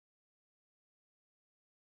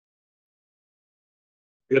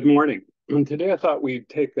Good morning. And today I thought we'd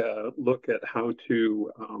take a look at how to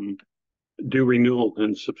do renewals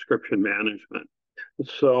and subscription management.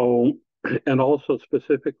 So, and also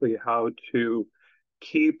specifically how to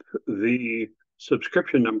keep the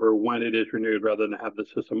subscription number when it is renewed rather than have the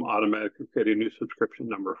system automatically create a new subscription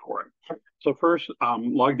number for it. So first,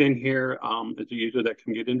 logged in here as a user that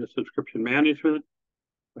can get into subscription management.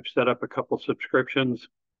 I've set up a couple subscriptions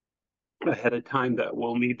ahead of time that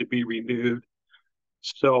will need to be renewed.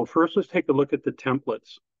 So first, let's take a look at the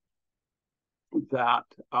templates that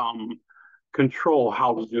control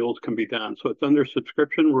how renewals can be done. So it's under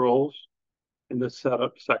subscription rules in the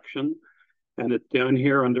setup section, and it's down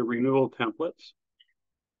here under renewal templates.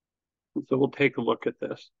 So we'll take a look at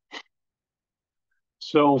this.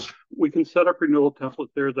 So we can set up renewal templates.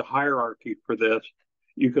 There's a hierarchy for this.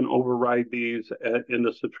 You can override these in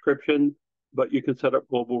the subscription, but you can set up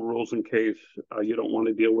global rules in case you don't want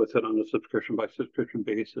to deal with it on a subscription by subscription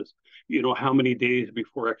basis. You know, how many days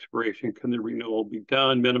before expiration can the renewal be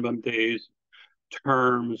done, minimum days,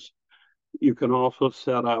 terms. You can also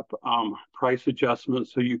set up price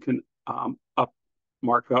adjustments so you can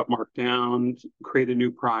mark up, mark down, create a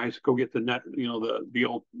new price, go get the net,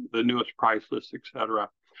 the newest price list, etc.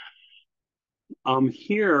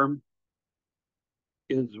 Here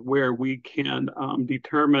is where we can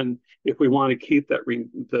determine if we want to keep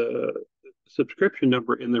the subscription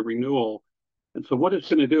number in the renewal. And so what it's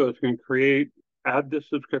going to do is going to add this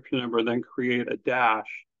subscription number, then create a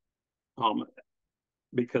dash,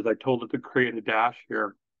 because I told it to create a dash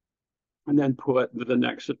here, and then put the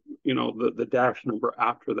next, the dash number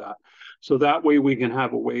after that. So that way we can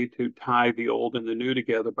have a way to tie the old and the new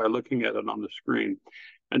together by looking at it on the screen.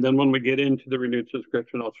 And then when we get into the renewed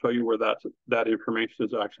subscription, I'll show you where that information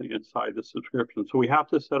is actually inside the subscription. So we have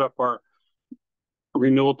to set up our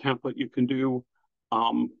renewal template. You can do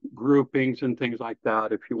groupings and things like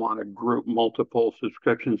that if you want to group multiple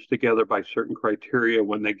subscriptions together by certain criteria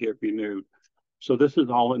when they get renewed. So this is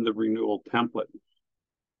all in the renewal template.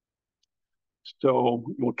 So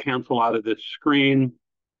we'll cancel out of this screen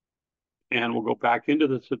and we'll go back into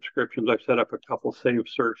the subscriptions. I've set up a couple save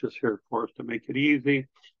searches here for us to make it easy.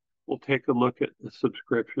 We'll take a look at the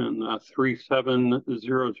subscription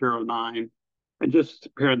 37009. And just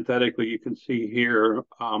parenthetically, you can see here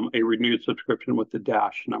a renewed subscription with the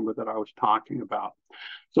dash number that I was talking about.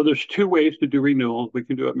 So there's two ways to do renewals. We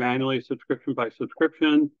can do it manually, subscription by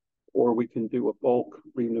subscription, or we can do a bulk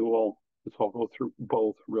renewal. So I'll go through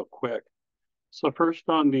both real quick. So first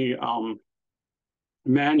on the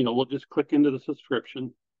manual, we'll just click into the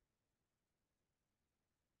subscription.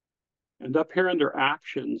 And up here under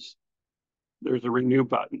actions, there's a renew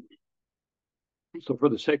button. So for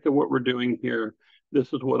the sake of what we're doing here,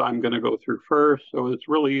 this is what I'm going to go through first. So it's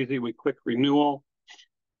really easy. We click renewal.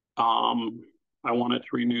 I want it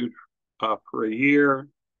renewed for a year.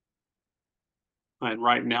 And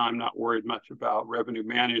right now, I'm not worried much about revenue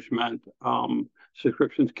management.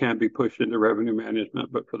 Subscriptions can be pushed into revenue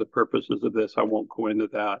management, but for the purposes of this, I won't go into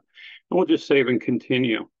that. And we'll just save and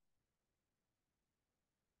continue.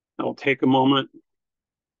 I'll take a moment.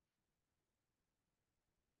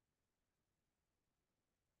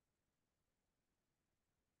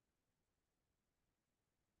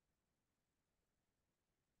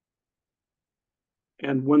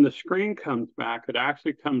 And when the screen comes back, it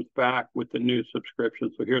actually comes back with the new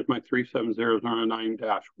subscription. So here's my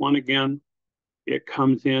 37009-1 again. It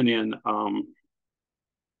comes in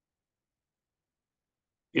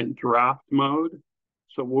draft mode.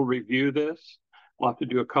 So we'll review this. We'll have to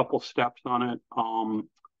do a couple steps on it.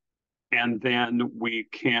 And then we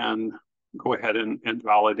can go ahead and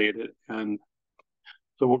validate it. And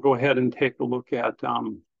so we'll go ahead and take a look at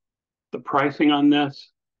the pricing on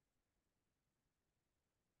this.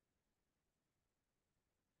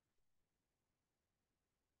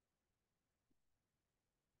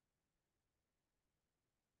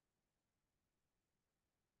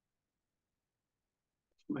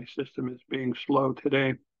 My system is being slow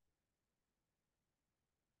today.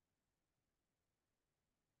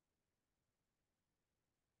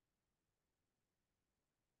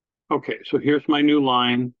 Okay, so here's my new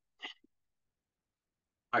line.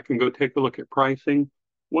 I can go take a look at pricing.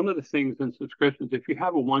 One of the things in subscriptions, if you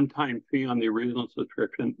have a one-time fee on the original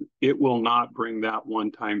subscription, it will not bring that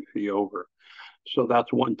one-time fee over. So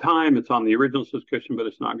that's one time, it's on the original subscription, but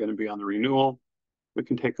it's not going to be on the renewal. We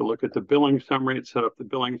can take a look at the billing summary. It set up the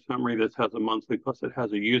billing summary. This has a monthly, plus it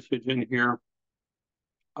has a usage in here.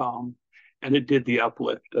 And it did the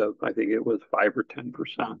uplift of, I think it was 5 or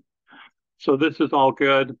 10%. So this is all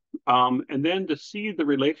good. And then to see the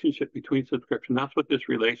relationship between subscription, that's what this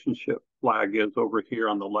relationship flag is over here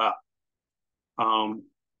on the left.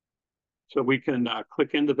 So we can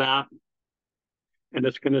click into that, and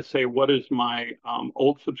it's going to say, what is my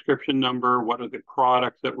old subscription number? What are the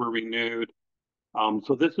products that were renewed?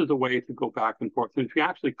 So this is a way to go back and forth. And if you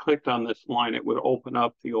actually clicked on this line, it would open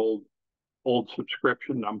up the old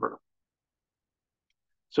subscription number.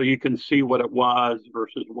 So you can see what it was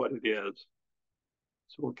versus what it is.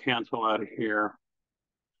 So we'll cancel out of here.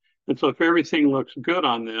 And so if everything looks good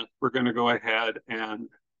on this, we're going to go ahead and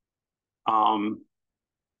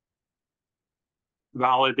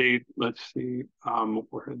validate. Let's see,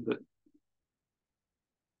 where is it?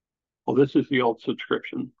 Well, this is the old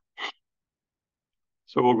subscription.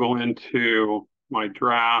 So we'll go into my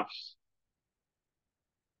drafts,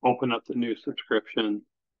 open up the new subscription,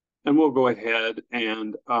 and we'll go ahead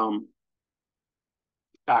and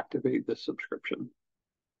activate this subscription.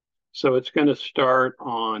 So it's going to start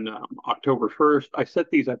on October 1st. I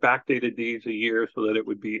backdated these a year so that it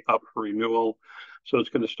would be up for renewal. So it's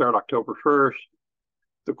going to start October 1st.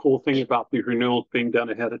 The cool thing about these renewals being done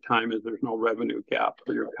ahead of time is there's no revenue gap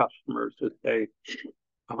for your customers as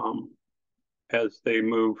they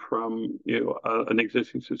move from an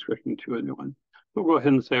existing subscription to a new one. So we'll go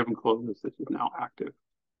ahead and save and close this. This is now active.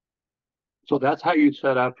 So that's how you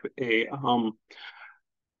set up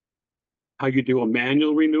how you do a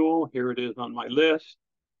manual renewal. Here it is on my list.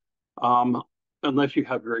 Unless you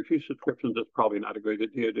have very few subscriptions, it's probably not a good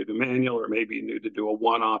idea to do manual, or maybe you need to do a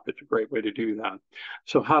one-off. It's a great way to do that.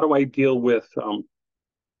 So how do I deal with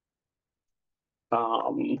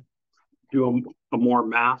do a more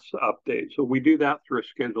mass update? So we do that through a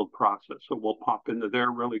scheduled process. So we'll pop into there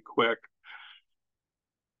really quick.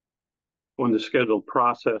 When the scheduled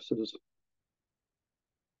process is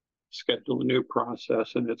schedule a new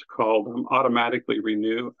process, and it's called automatically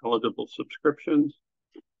renew eligible subscriptions.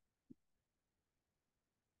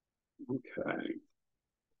 Okay.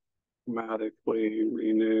 Automatically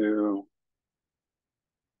renew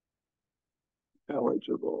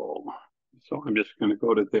eligible. So I'm just going to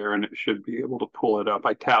go to there, and it should be able to pull it up.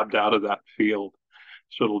 I tabbed out of that field,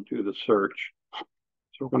 so it'll do the search. So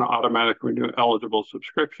we're going to automatically renew eligible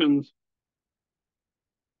subscriptions.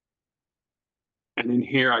 And in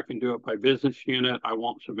here, I can do it by business unit. I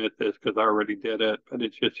won't submit this because I already did it, but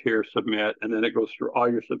it's just here, submit, and then it goes through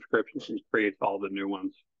all your subscriptions and creates all the new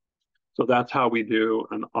ones. So that's how we do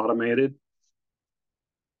an automated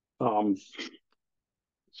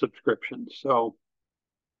subscription. So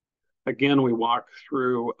again, we walk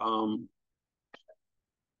through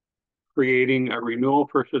creating a renewal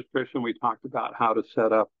for subscription. We talked about how to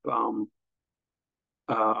set up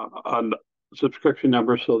a subscription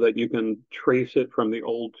number so that you can trace it from the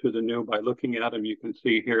old to the new by looking at them. You can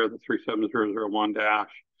see here the 37001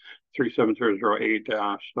 dash, 37008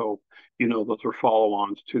 dash. So, those are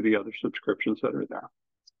follow-ons to the other subscriptions that are there.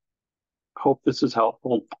 Hope this is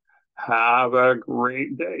helpful. Have a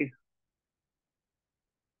great day.